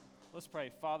Let's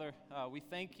pray. Father, we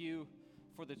thank you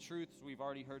for the truths we've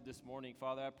already heard this morning.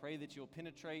 Father, I pray that you'll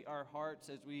penetrate our hearts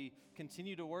as we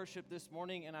continue to worship this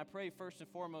morning, and I pray first and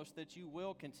foremost that you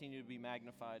will continue to be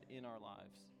magnified in our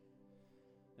lives.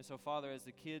 And so, Father, as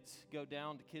the kids go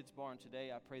down to Kids Barn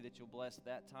today, I pray that you'll bless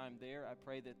that time there. I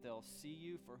pray that they'll see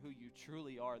you for who you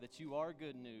truly are, that you are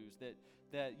good news,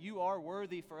 that you are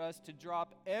worthy for us to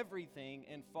drop everything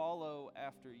and follow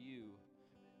after you,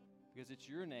 because it's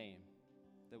your name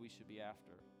that we should be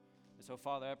after. And so,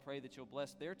 Father, I pray that you'll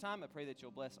bless their time. I pray that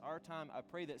you'll bless our time. I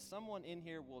pray that someone in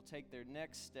here will take their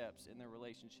next steps in their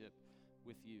relationship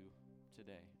with you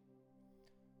today.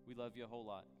 We love you a whole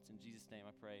lot. It's in Jesus' name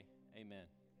I pray. Amen.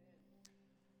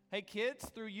 Hey, kids,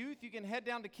 through youth, you can head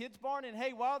down to Kids Barn. And,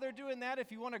 hey, while they're doing that,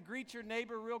 if you want to greet your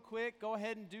neighbor real quick, go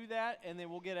ahead and do that, and then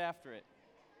we'll get after it.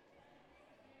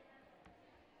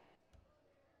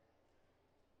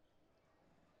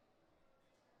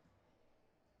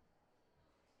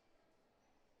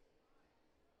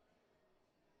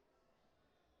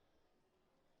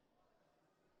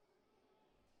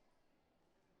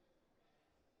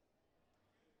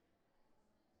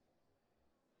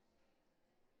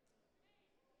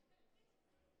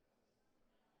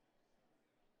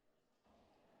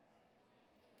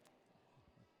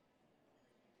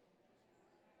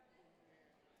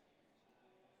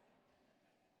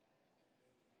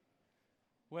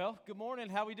 Well, good morning.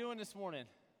 How we doing this morning?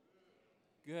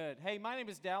 Good. Hey, my name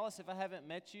is Dallas. If I haven't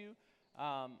met you,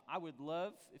 I would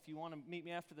love, if you want to meet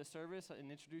me after the service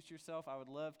and introduce yourself, I would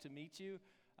love to meet you.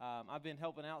 I've been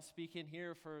helping out speaking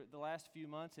here for the last few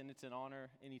months, and it's an honor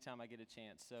anytime I get a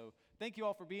chance. So thank you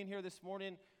all for being here this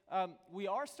morning. We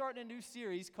are starting a new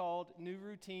series called New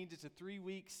Routines. It's a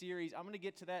 3-week series. I'm going to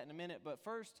get to that in a minute, but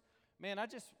first, man, I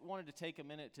just wanted to take a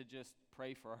minute to just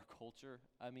pray for our culture.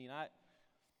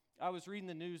 I was reading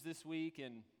the news this week,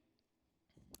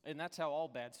 and that's how all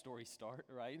bad stories start,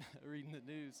 right? Reading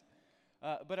the news.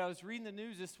 But I was reading the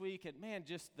news this week, and man,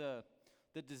 just the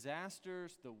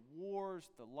disasters, the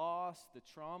wars, the loss, the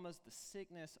traumas, the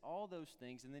sickness, all those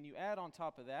things. And then you add on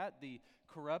top of that the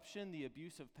corruption, the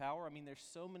abuse of power. I mean, there's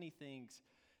so many things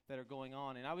that are going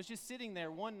on. And I was just sitting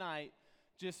there one night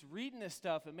just reading this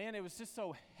stuff, and man, it was just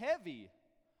so heavy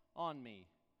on me.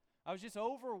 I was just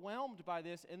overwhelmed by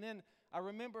this, and then I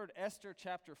remembered Esther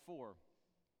chapter 4,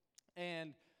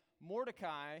 and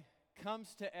Mordecai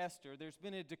comes to Esther. There's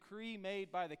been a decree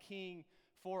made by the king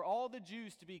for all the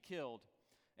Jews to be killed,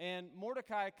 and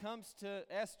Mordecai comes to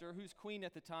Esther, who's queen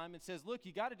at the time, and says, look,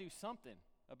 you got to do something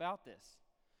about this.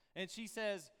 And she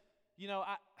says,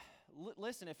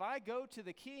 listen, if I go to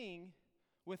the king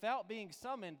without being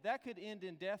summoned, that could end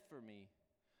in death for me.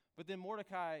 But then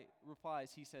Mordecai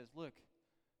replies, he says, look,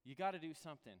 you got to do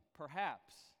something.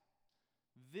 Perhaps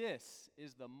this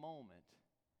is the moment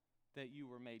that you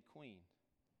were made queen.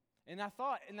 And I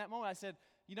thought in that moment, I said,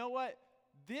 you know what?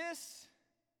 This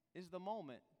is the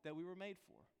moment that we were made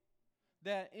for.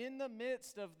 That in the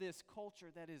midst of this culture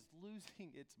that is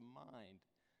losing its mind,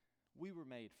 we were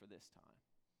made for this time.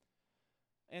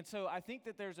 And so I think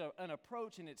that there's an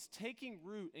approach, and it's taking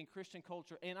root in Christian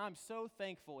culture, and I'm so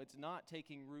thankful it's not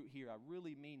taking root here. I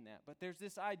really mean that. But there's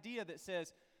this idea that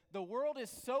says the world is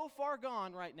so far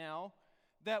gone right now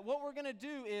that what we're going to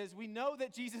do is we know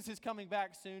that Jesus is coming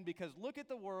back soon because look at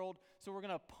the world, so we're going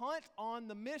to punt on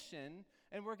the mission,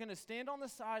 and we're going to stand on the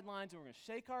sidelines, and we're going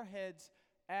to shake our heads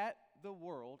at the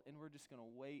world, and we're just going to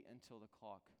wait until the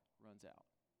clock runs out.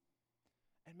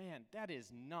 And man, that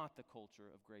is not the culture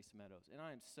of Grace Meadows, and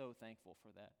I am so thankful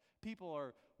for that. People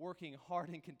are working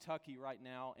hard in Kentucky right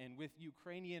now, and with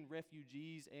Ukrainian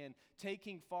refugees and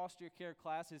taking foster care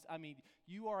classes. I mean,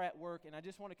 you are at work, and I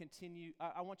just want to continue.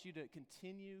 I want you to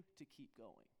continue to keep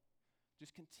going.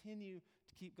 Just continue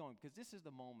to keep going, because this is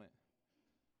the moment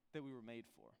that we were made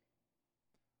for.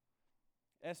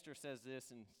 Esther says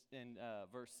this in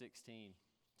verse 16.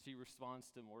 She responds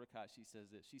to Mordecai. She says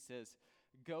this. She says,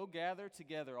 go gather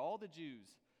together all the Jews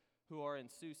who are in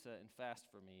Susa and fast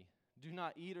for me. Do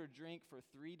not eat or drink for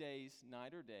 3 days,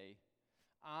 night or day.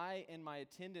 I and my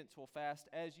attendants will fast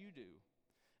as you do.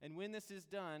 And when this is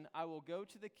done, I will go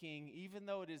to the king, even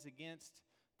though it is against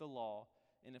the law.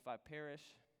 And if I perish,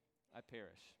 I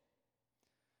perish.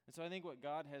 And so I think what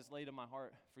God has laid on my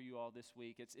heart for you all this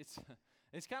week, it's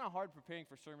kind of hard preparing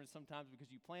for sermons sometimes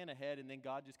because you plan ahead and then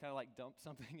God just kind of like dumps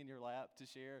something in your lap to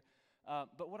share.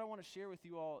 But what I want to share with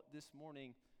you all this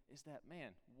morning is that,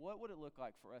 man, what would it look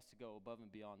like for us to go above and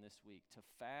beyond this week, to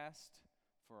fast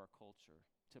for our culture,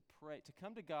 to pray, to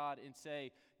come to God and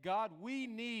say, God, we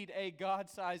need a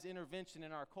God-sized intervention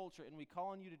in our culture, and we call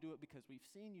on you to do it because we've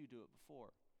seen you do it before.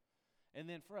 And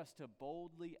then for us to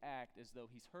boldly act as though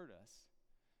he's heard us,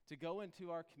 to go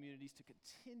into our communities, to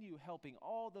continue helping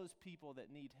all those people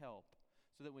that need help,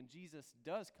 so that when Jesus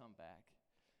does come back,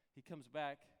 he comes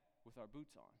back with our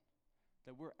boots on,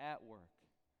 that we're at work.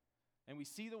 And we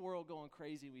see the world going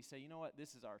crazy, and we say, you know what,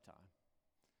 this is our time.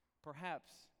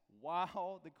 Perhaps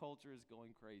while the culture is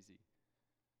going crazy,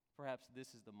 perhaps this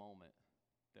is the moment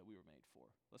that we were made for.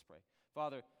 Let's pray.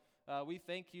 Father, we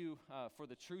thank you for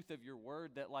the truth of your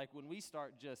word, that like when we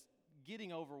start just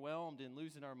getting overwhelmed and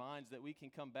losing our minds, that we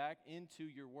can come back into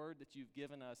your word that you've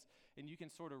given us, and you can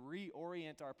sort of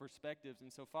reorient our perspectives.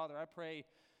 And so, Father, I pray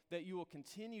that you will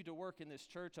continue to work in this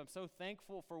church. I'm so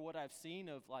thankful for what I've seen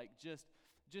of like just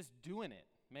doing it,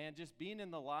 man, just being in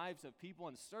the lives of people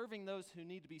and serving those who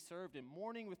need to be served and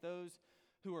mourning with those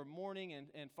who are mourning.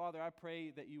 And Father, I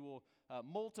pray that you will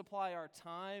multiply our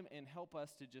time and help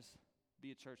us to just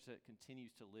be a church that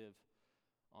continues to live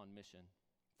on mission.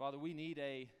 Father, we need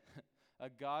a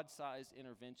God-sized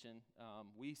intervention.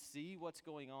 We see what's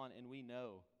going on, and we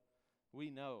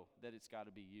know that it's got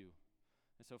to be you.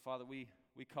 And so, Father, we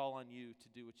call on you to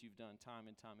do what you've done time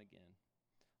and time again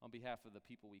on behalf of the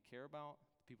people we care about,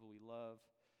 the people we love,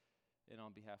 and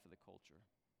on behalf of the culture.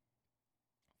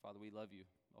 Father, we love you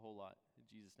a whole lot. In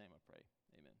Jesus' name I pray.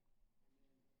 Amen.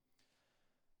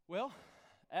 Well,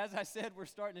 as I said, we're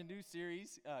starting a new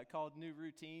series called New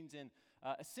Routines, and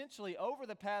essentially over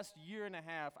the past year and a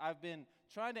half, I've been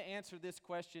trying to answer this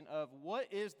question of what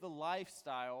is the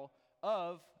lifestyle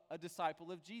of a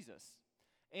disciple of Jesus?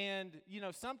 And, you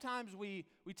know, sometimes we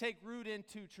take root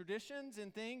into traditions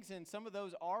and things, and some of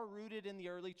those are rooted in the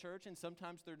early church, and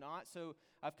sometimes they're not. So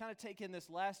I've kind of taken this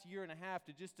last year and a half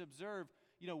to just observe,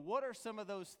 you know, what are some of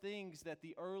those things that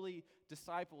the early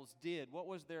disciples did? What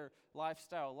was their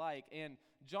lifestyle like? And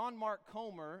John Mark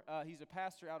Comer, he's a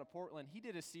pastor out of Portland, he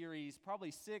did a series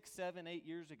probably 6, 7, 8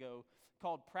 years ago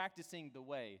called Practicing the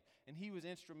Way. And he was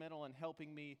instrumental in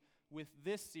helping me with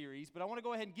this series. But I want to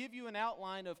go ahead and give you an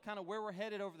outline of kind of where we're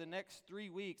headed over the next 3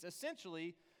 weeks.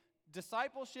 Essentially,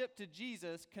 discipleship to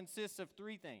Jesus consists of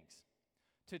 3 things: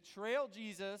 to trail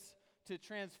Jesus, to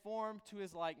transform to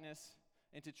his likeness,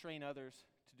 and to train others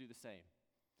to do the same.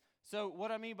 So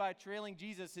what I mean by trailing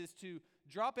Jesus is to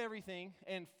drop everything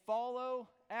and follow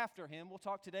after him. We'll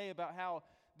talk today about how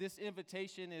this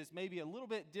invitation is maybe a little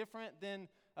bit different than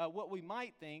what we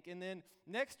might think. And then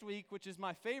next week, which is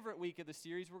my favorite week of the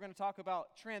series, we're going to talk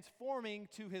about transforming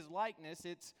to his likeness.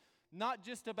 It's not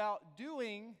just about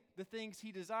doing the things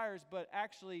he desires, but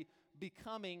actually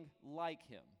becoming like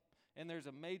him. And there's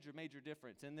a major, major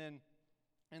difference. And then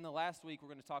in the last week, we're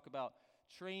going to talk about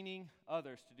training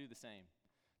others to do the same.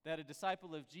 That a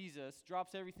disciple of Jesus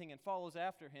drops everything and follows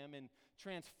after him and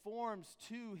transforms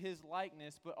to his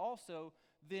likeness, but also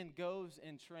then goes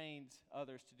and trains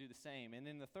others to do the same. And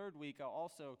in the third week, I'll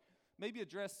also maybe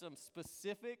address some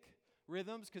specific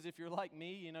rhythms, because if you're like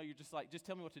me, you know, you're just like, just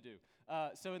tell me what to do.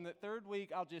 So in the third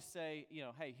week, I'll just say, you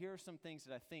know, hey, here are some things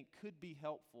that I think could be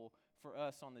helpful for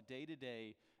us on the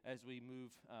day-to-day as we move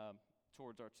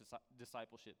towards our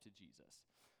discipleship to Jesus.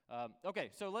 Okay,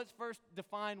 so let's first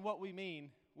define what we mean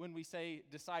when we say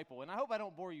disciple. And I hope I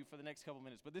don't bore you for the next couple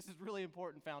minutes, but this is really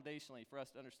important foundationally for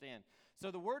us to understand. So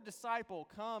the word disciple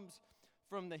comes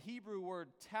from the Hebrew word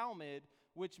talmid,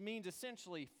 which means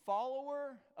essentially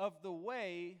follower of the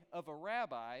way of a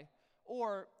rabbi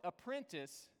or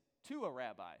apprentice to a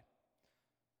rabbi.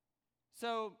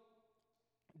 So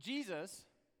Jesus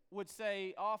would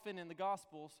say often in the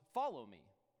Gospels, follow me.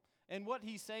 And what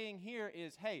he's saying here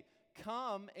is, hey,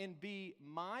 come and be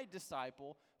my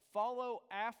disciple, follow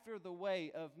after the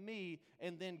way of me,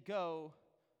 and then go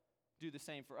do the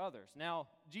same for others. Now,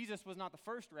 Jesus was not the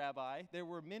first rabbi. There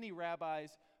were many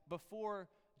rabbis before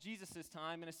Jesus'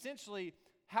 time, and essentially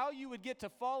how you would get to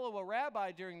follow a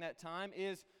rabbi during that time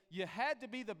is you had to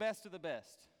be the best of the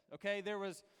best, okay? There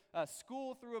was a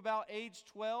school through about age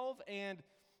 12, and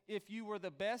if you were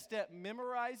the best at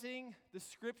memorizing the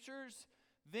scriptures,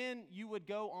 then you would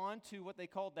go on to what they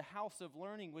called the House of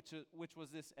Learning, which was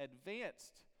this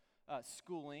advanced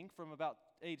schooling from about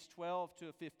age 12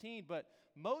 to 15. But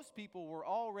most people were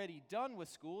already done with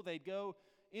school. They'd go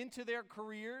into their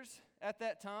careers at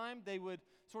that time. They would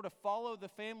sort of follow the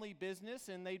family business,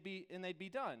 and they'd be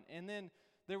done. And then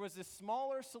there was this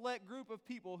smaller select group of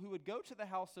people who would go to the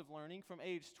House of Learning from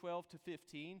age 12 to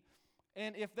 15.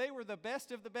 And if they were the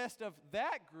best of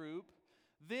that group,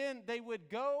 then they would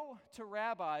go to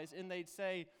rabbis and they'd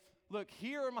say, look,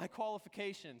 here are my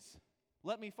qualifications.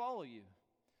 Let me follow you.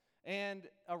 And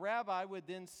a rabbi would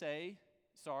then say,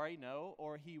 sorry, no,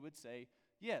 or he would say,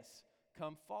 yes,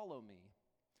 come follow me.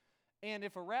 And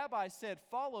if a rabbi said,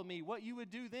 follow me, what you would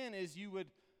do then is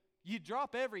you'd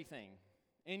drop everything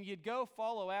and you'd go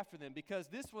follow after them because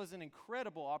this was an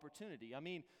incredible opportunity. I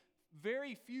mean,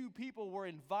 very few people were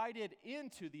invited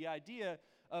into the idea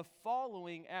of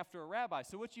following after a rabbi.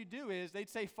 So what you do is they'd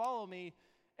say, follow me,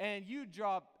 and you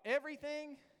drop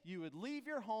everything. You would leave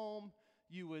your home.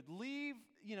 You would leave,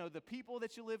 the people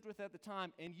that you lived with at the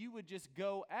time, and you would just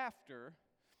go after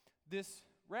this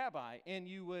rabbi, and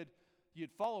you'd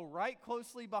follow right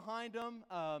closely behind them.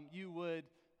 You would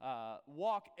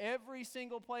walk every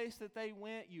single place that they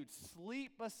went. You'd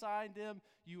sleep beside them.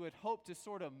 You would hope to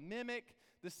sort of mimic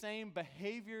the same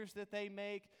behaviors that they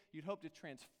make. You'd hope to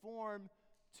transform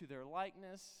to their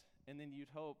likeness, and then you'd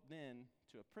hope then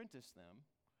to apprentice them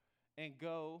and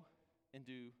go and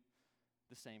do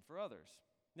the same for others.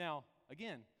 Now,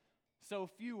 again, so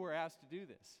few were asked to do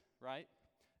this, right?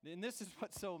 And this is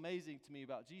what's so amazing to me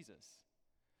about Jesus,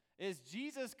 is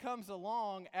Jesus comes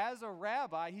along as a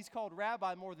rabbi. He's called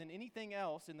rabbi more than anything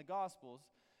else in the Gospels.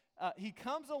 He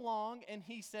comes along and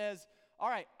he says, all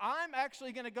right, I'm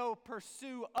actually going to go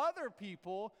pursue other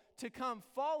people to come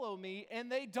follow me,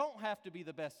 and they don't have to be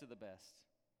the best of the best.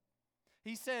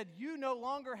 He said, you no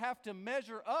longer have to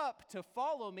measure up to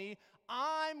follow me.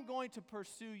 I'm going to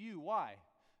pursue you. Why?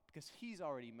 Because he's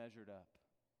already measured up.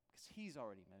 Because he's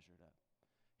already measured up.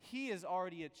 He has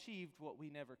already achieved what we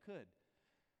never could.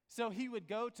 So he would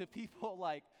go to people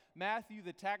like Matthew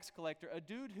the tax collector, a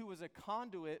dude who was a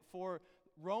conduit for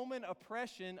Roman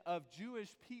oppression of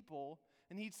Jewish people,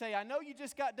 and he'd say, I know you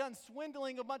just got done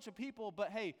swindling a bunch of people,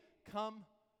 but hey, come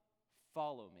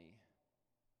follow me.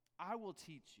 I will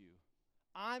teach you.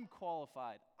 I'm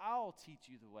qualified. I'll teach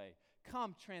you the way.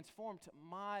 Come transform to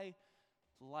my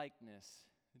likeness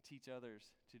and teach others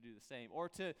to do the same. Or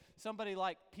to somebody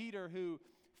like Peter, who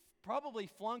probably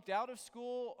flunked out of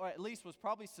school, or at least was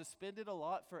probably suspended a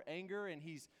lot for anger, and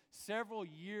he's several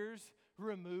years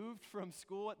removed from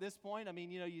school at this point. I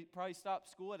mean, you probably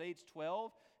stopped school at age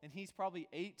 12, and he's probably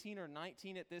 18 or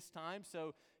 19 at this time,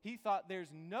 so he thought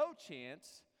there's no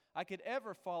chance I could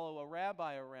ever follow a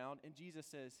rabbi around, and Jesus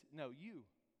says, no, you,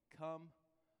 come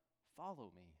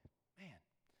follow me. Man.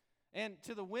 And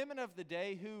to the women of the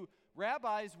day, who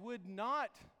rabbis would not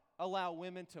allow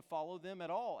women to follow them at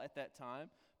all at that time,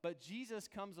 but Jesus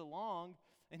comes along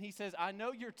and he says, I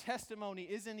know your testimony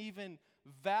isn't even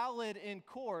valid in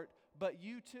court, but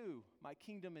you too, my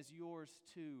kingdom is yours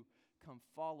too. Come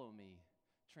follow me,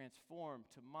 transform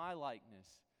to my likeness,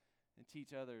 and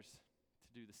teach others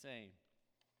to do the same.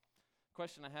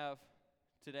 Question I have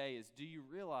today is, do you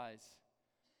realize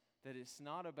that it's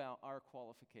not about our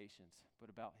qualifications, but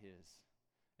about his?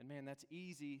 And man, that's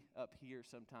easy up here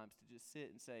sometimes to just sit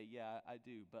and say, yeah, I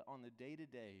do. But on the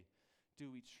day-to-day,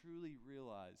 do we truly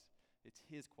realize it's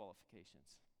his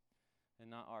qualifications and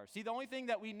not ours? See, the only thing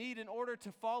that we need in order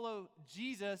to follow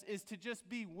Jesus is to just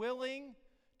be willing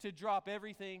to drop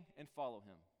everything and follow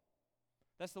him.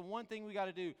 That's the one thing we got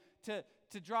to do,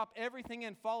 to drop everything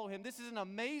and follow him. This is an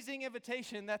amazing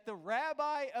invitation that the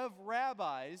rabbi of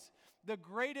rabbis, the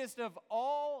greatest of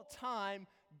all time,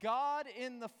 God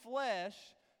in the flesh,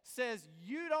 says,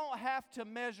 you don't have to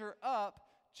measure up,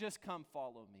 just come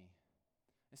follow me.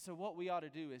 And so what we ought to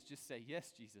do is just say,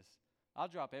 yes, Jesus, I'll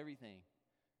drop everything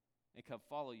and come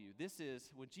follow you. This is,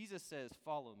 when Jesus says,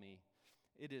 follow me,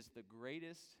 it is the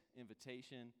greatest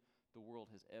invitation the world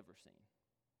has ever seen.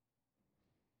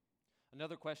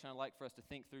 Another question I'd like for us to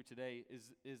think through today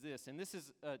is this, and this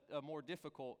is a more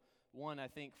difficult one, I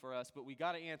think, for us, but we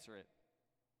got to answer it.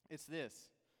 It's this.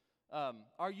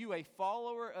 Are you a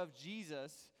follower of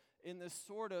Jesus in this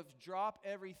sort of drop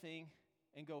everything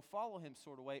and go follow him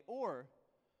sort of way, or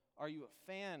are you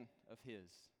a fan of his?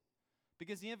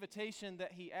 Because the invitation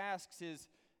that he asks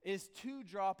is to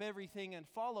drop everything and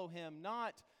follow him,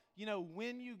 not,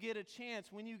 when you get a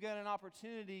chance, when you get an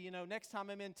opportunity, next time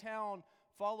I'm in town,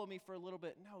 follow me for a little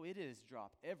bit. No, it is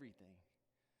drop everything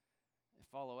and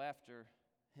follow after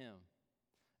him.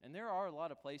 And there are a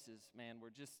lot of places, man,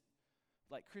 where just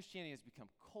like Christianity has become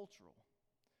cultural.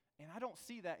 And I don't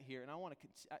see that here. And I want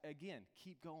to, again,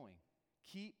 keep going.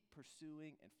 Keep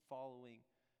pursuing and following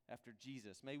after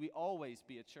Jesus. May we always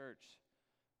be a church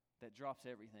that drops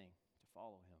everything to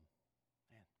follow him.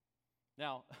 Man.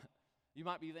 Now, you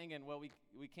might be thinking, well,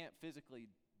 we can't physically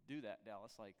do that,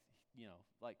 Dallas, like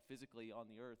physically on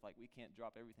the earth, like we can't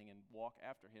drop everything and walk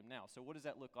after him now. So what does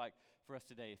that look like for us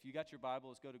today? If you got your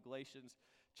Bibles, go to Galatians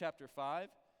chapter 5.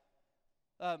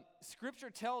 Scripture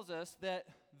tells us that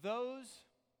those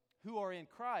who are in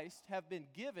Christ have been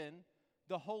given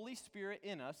the Holy Spirit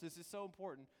in us. This is so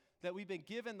important, that we've been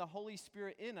given the Holy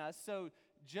Spirit in us. So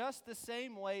just the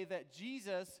same way that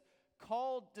Jesus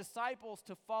called disciples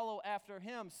to follow after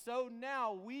him, so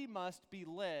now we must be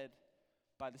led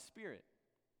by the Spirit.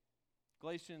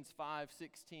 Galatians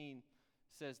 5:16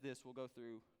 says this. We'll go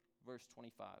through verse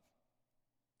 25.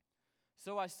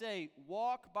 So I say,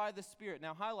 walk by the Spirit.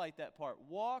 Now highlight that part.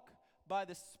 Walk by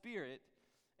the Spirit,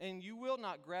 and you will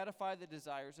not gratify the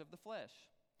desires of the flesh.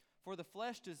 For the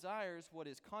flesh desires what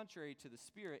is contrary to the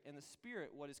Spirit, and the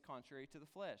Spirit what is contrary to the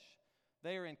flesh.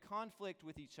 They are in conflict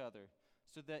with each other,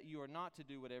 so that you are not to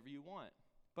do whatever you want.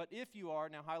 But if you are,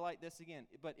 now highlight this again,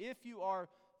 but if you are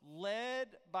led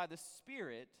by the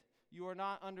Spirit, you are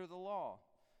not under the law.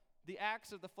 The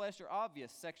acts of the flesh are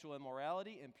obvious: sexual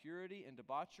immorality, impurity, and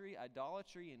debauchery,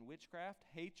 idolatry and witchcraft,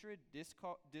 hatred,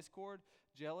 discord,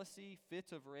 jealousy,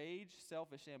 fits of rage,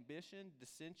 selfish ambition,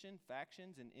 dissension,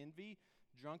 factions, and envy,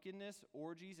 drunkenness,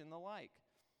 orgies, and the like.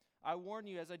 I warn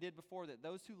you, as I did before, that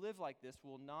those who live like this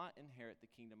will not inherit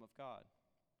the kingdom of God.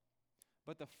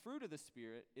 But the fruit of the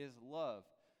Spirit is love,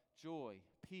 joy,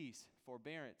 peace,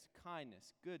 forbearance,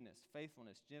 kindness, goodness,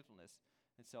 faithfulness, gentleness,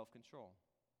 and self-control.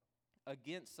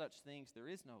 Against such things there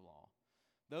is no law.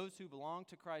 Those who belong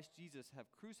to Christ Jesus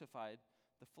have crucified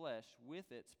the flesh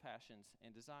with its passions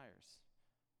and desires.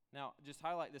 Now, just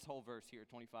highlight this whole verse here,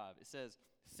 25. It says,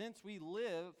 since we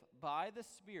live by the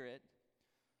Spirit,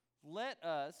 let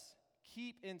us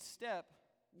keep in step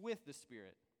with the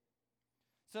Spirit.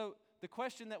 So the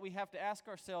question that we have to ask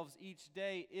ourselves each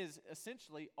day is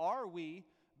essentially, are we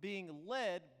being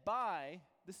led by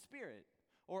the Spirit?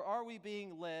 Or are we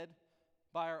being led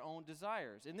by our own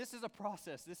desires? And this is a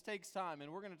process. This takes time,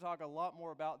 and we're going to talk a lot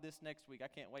more about this next week. I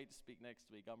can't wait to speak next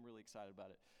week. I'm really excited about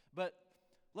it. But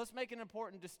let's make an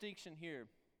important distinction here.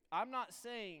 I'm not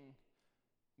saying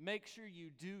make sure you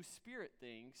do Spirit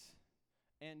things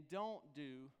and don't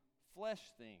do flesh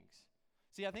things.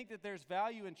 See, I think that there's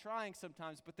value in trying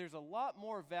sometimes, but there's a lot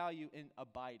more value in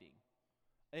abiding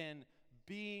and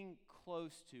being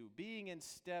close to, being in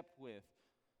step with,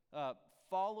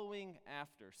 following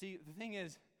after. See, the thing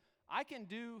is, I can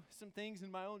do some things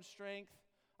in my own strength.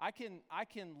 I can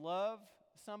love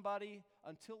somebody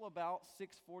until about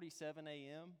 6:47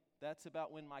 a.m. That's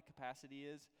about when my capacity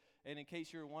is. And in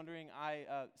case you're wondering, I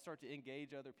start to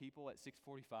engage other people at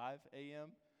 6:45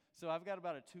 a.m. So I've got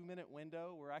about a 2-minute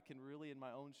window where I can really, in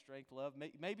my own strength, love.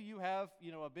 Maybe you have,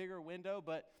 a bigger window,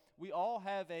 but we all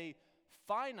have a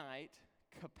finite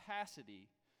capacity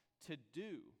to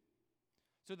do.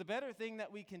 So the better thing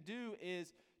that we can do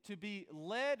is to be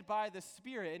led by the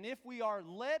Spirit. And if we are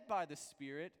led by the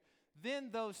Spirit, then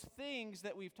those things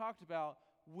that we've talked about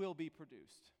will be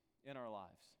produced in our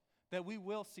lives. That we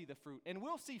will see the fruit. And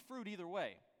we'll see fruit either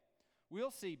way. We'll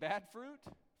see bad fruit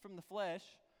from the flesh,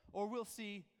 or we'll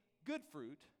see good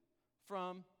fruit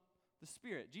from the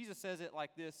Spirit. Jesus says it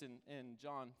like this in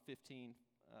John 15,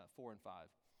 4 and 5.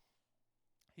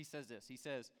 He says this. He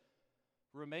says,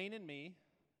 remain in me,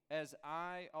 as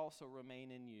I also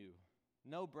remain in you.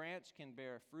 No branch can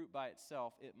bear fruit by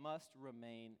itself. It must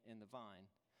remain in the vine.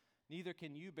 Neither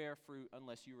can you bear fruit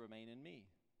unless you remain in me.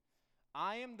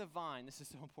 I am the vine. This is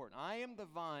so important. I am the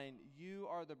vine. You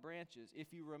are the branches.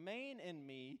 If you remain in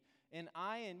me, and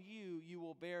I in you, you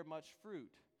will bear much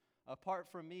fruit. Apart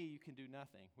from me, you can do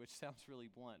nothing, which sounds really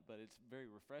blunt, but it's very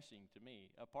refreshing to me.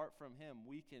 Apart from him,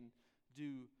 we can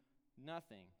do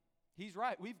nothing. He's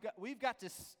right. We've got to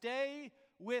stay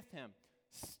with him.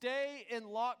 Stay in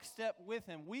lockstep with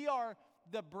him. We are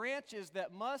the branches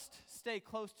that must stay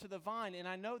close to the vine. And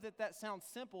I know that sounds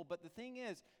simple, but the thing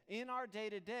is, in our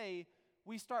day-to-day,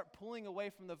 we start pulling away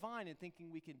from the vine and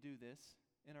thinking we can do this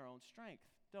in our own strength,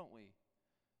 don't we?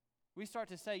 We start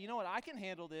to say, you know what, I can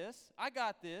handle this. I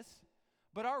got this.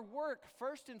 But our work,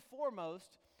 first and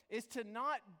foremost, is to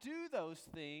not do those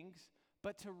things,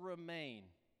 but to remain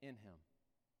in him.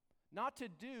 Not to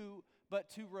do, but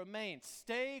to remain.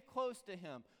 Stay close to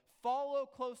him. Follow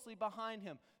closely behind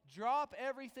him. Drop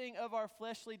everything of our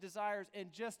fleshly desires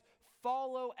and just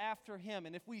follow after him.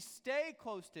 And if we stay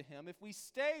close to him, if we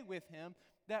stay with him,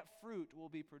 that fruit will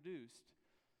be produced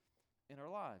in our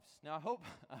lives. Now, I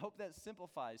hope that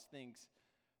simplifies things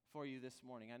for you this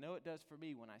morning. I know it does for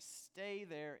me when I stay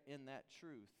there in that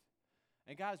truth.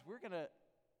 And guys, we're going to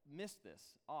miss this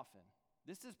often.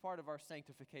 This is part of our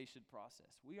sanctification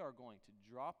process. We are going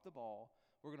to drop the ball.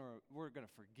 We're going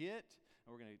to forget,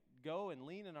 and we're going to go and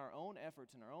lean in our own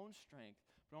efforts and our own strength.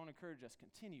 But I want to encourage us,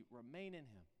 continue, remain in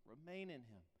him, remain in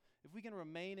him. If we can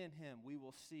remain in him, we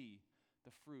will see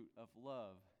the fruit of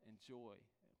love and joy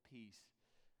and peace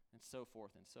and so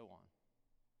forth and so on.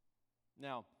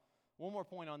 Now, one more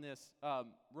point on this.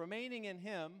 Remaining in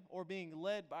him or being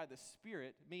led by the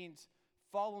Spirit means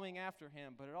following after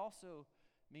him, but it also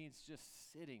means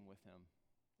just sitting with him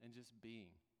and just being,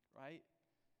 right?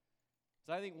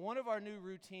 So I think one of our new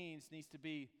routines needs to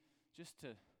be just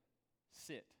to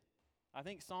sit I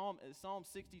think Psalm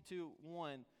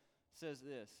 62:1 says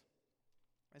this.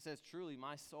 It says, truly,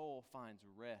 my soul finds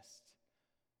rest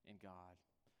in God.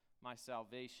 My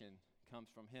salvation comes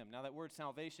from him. Now, that word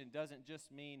salvation doesn't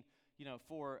just mean,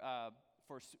 for a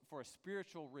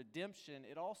spiritual redemption.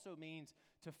 It also means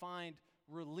to find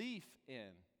relief in,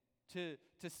 to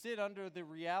sit under the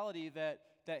reality that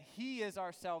he is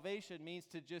our salvation means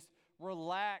to just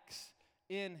relax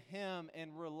in him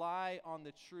and rely on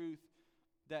the truth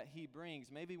that he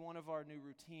brings. Maybe one of our new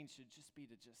routines should just be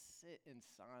to just sit in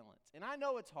silence. And I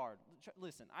know it's hard.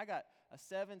 Listen, I got a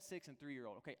 7, 6, and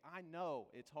 3-year-old. Okay, I know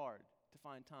it's hard to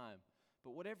find time.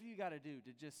 But whatever you got to do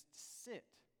to just sit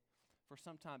for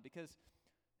some time. Because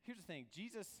here's the thing.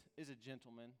 Jesus is a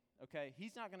gentleman, okay?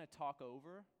 He's not going to talk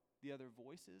over the other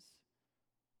voices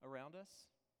around us.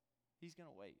 He's going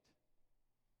to wait.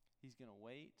 He's going to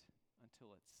wait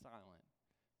until it's silent.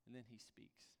 And then he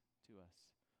speaks to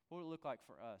us. What would it look like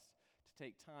for us to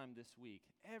take time this week,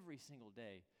 every single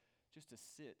day, just to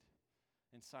sit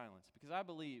in silence? Because I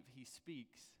believe he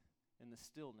speaks in the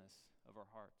stillness of our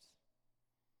hearts.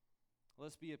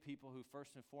 Let's be a people who,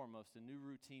 first and foremost, the new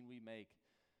routine we make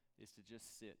is to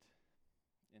just sit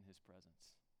in his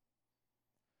presence.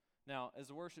 Now, as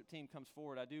the worship team comes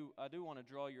forward, I do want to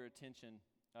draw your attention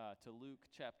to Luke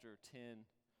chapter 10,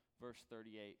 verse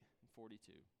 38 and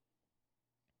 42.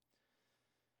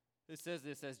 It says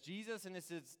this, as Jesus and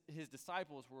his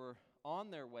disciples were on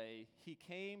their way, he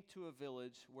came to a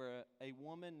village where a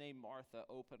woman named Martha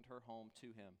opened her home to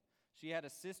him. She had a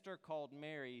sister called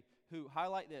Mary who,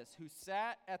 highlight this, who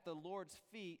sat at the Lord's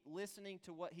feet listening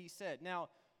to what he said. Now,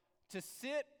 to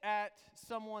sit at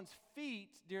someone's feet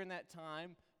during that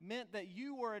time meant that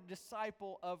you were a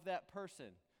disciple of that person.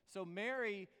 So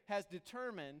Mary has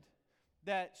determined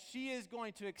that she is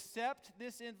going to accept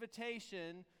this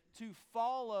invitation to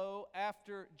follow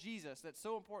after Jesus. That's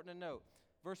so important to note.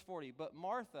 Verse 40, but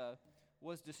Martha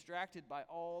was distracted by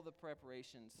all the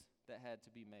preparations that had to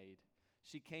be made.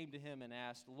 She came to him and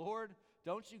asked, Lord,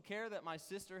 don't you care that my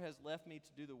sister has left me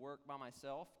to do the work by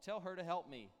myself? Tell her to help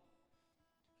me.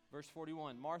 Verse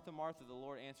 41, Martha, Martha, the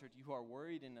Lord answered, you are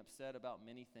worried and upset about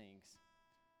many things,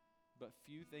 but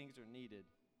few things are needed,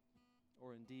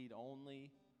 or indeed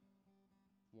only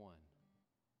one.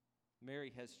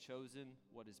 Mary has chosen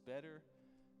what is better,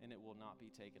 and it will not be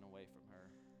taken away from her.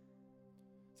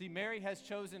 See, Mary has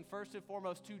chosen first and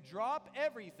foremost to drop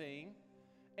everything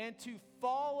and to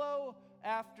follow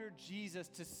after Jesus,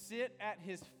 to sit at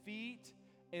his feet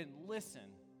and listen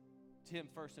to him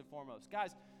first and foremost.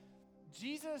 Guys,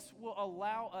 Jesus will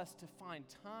allow us to find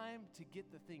time to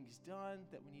get the things done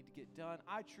that we need to get done.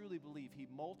 I truly believe he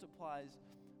multiplies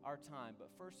our time, but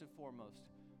first and foremost,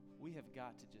 we have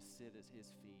got to just sit at his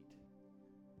feet.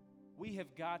 We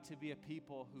have got to be a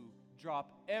people who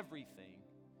drop everything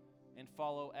and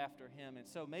follow after him. And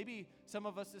so maybe some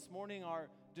of us this morning are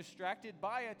distracted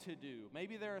by a to-do.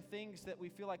 Maybe there are things that we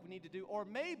feel like we need to do. Or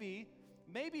maybe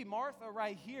Martha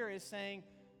right here is saying,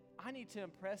 I need to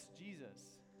impress Jesus.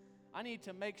 I need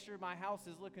to make sure my house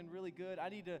is looking really good. I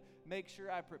need to make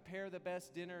sure I prepare the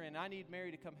best dinner, and I need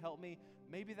Mary to come help me.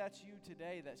 Maybe that's you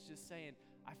today that's just saying,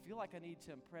 I feel like I need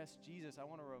to impress Jesus. I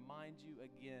want to remind you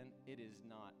again, it is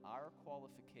not our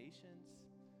qualifications,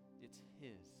 it's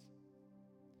his.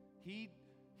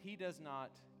 He does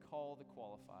not call the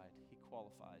qualified, he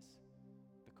qualifies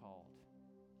the called.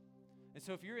 And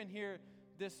so if you're in here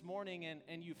this morning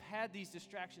and you've had these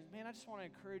distractions, man, I just want to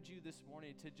encourage you this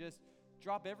morning to just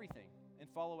drop everything and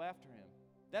follow after him.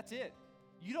 That's it.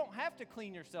 You don't have to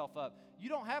clean yourself up. You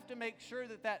don't have to make sure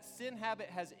that sin habit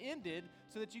has ended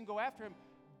so that you can go after him.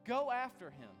 Go after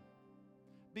him.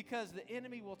 Because the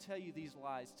enemy will tell you these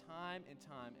lies time and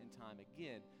time and time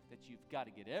again, that you've got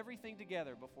to get everything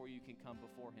together before you can come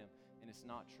before him, and it's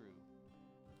not true.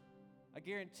 I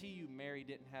guarantee you Mary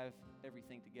didn't have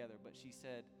everything together, but she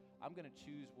said, I'm going to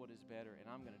choose what is better, and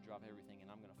I'm going to drop everything, and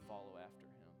I'm going to follow after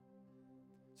him.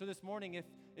 So this morning,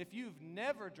 if you've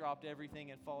never dropped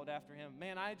everything and followed after him,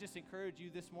 man, I just encourage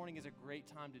you this morning is a great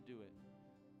time to do it.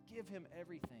 Give him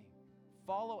everything.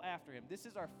 Follow after him. This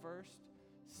is our first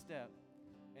step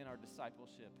in our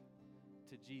discipleship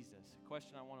to Jesus. The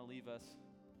question I want to leave us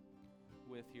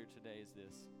with here today is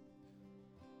this.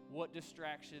 What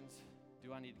distractions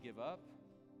do I need to give up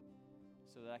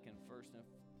so that I can first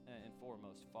and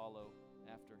foremost follow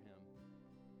after him?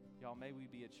 Y'all, may we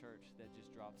be a church that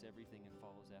just drops everything and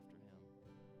follows after him.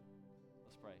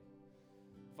 Let's pray.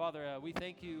 Father, we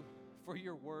thank you for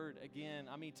your word again.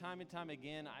 I mean, time and time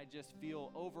again, I just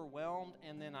feel overwhelmed,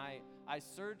 and then I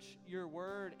search your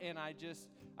word, and I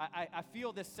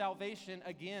feel this salvation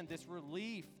again, this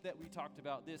relief that we talked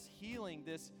about, this healing,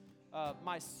 this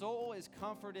my soul is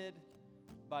comforted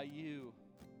by you.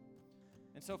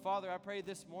 And so, Father, I pray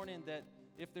this morning that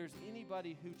if there's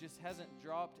anybody who just hasn't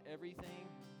dropped everything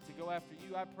to go after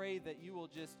you, I pray that you will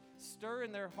just stir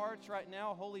in their hearts right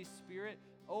now, Holy Spirit,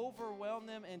 overwhelm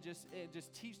them and just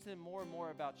teach them more and more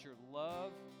about your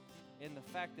love and the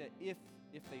fact that if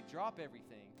they drop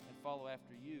everything and follow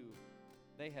after you,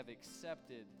 they have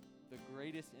accepted the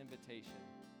greatest invitation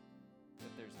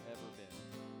that there's ever been.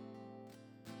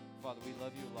 Father, we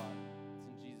love you a lot. It's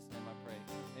in Jesus' name I pray.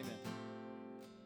 Amen.